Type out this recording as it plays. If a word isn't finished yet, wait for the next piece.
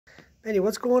Benny,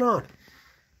 what's going on?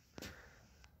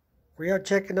 Were you out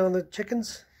checking on the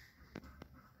chickens?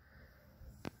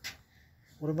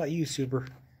 What about you, Super?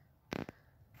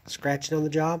 Scratching on the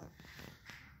job?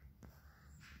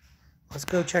 Let's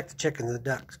go check the chickens and the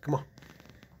ducks. Come on.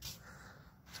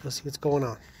 Let's go see what's going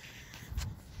on.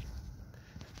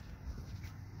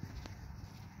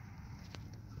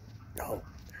 Oh,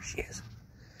 there she is.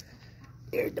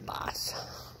 There's the boss.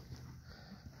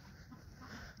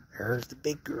 There's the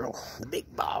big girl, the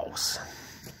big boss.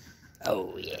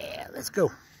 Oh yeah, let's go.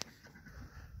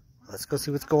 Let's go see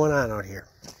what's going on out here.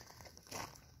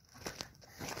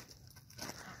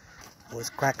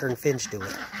 What's Cracker and Finch doing?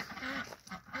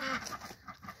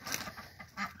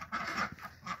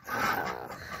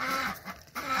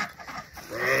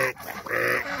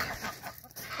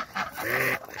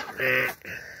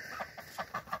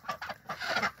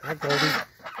 Hi, Goldie.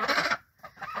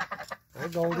 Hi,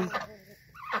 Goldie.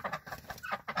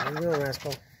 How you doing,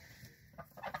 Rascal?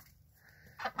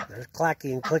 There's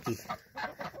Clacky and Clicky.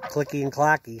 Clicky and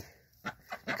Clacky.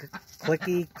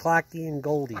 Clicky, Clacky, and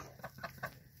Goldie.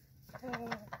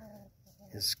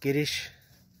 And Skittish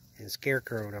and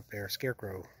Scarecrow up there.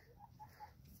 Scarecrow.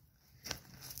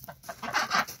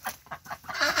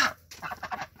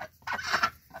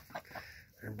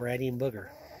 And Braddy and Booger.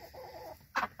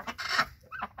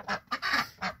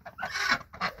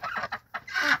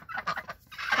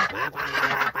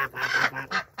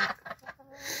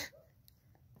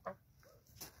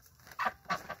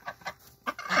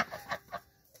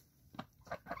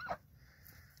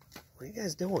 What are you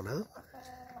guys doing, huh?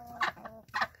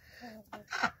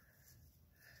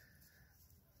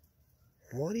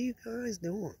 What are you guys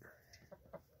doing?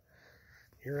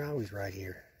 You're always right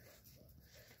here.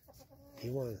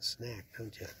 You want a snack,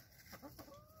 don't you?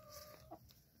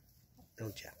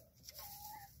 Don't you?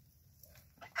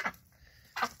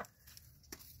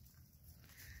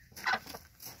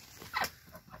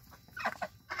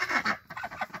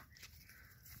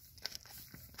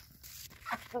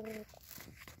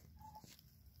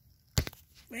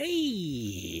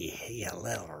 Hey, you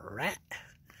little rat.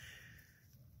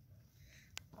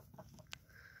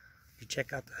 You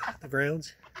check out the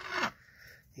grounds?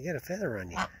 You got a feather on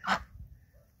you.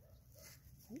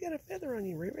 You got a feather on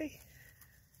you, Ray Ray.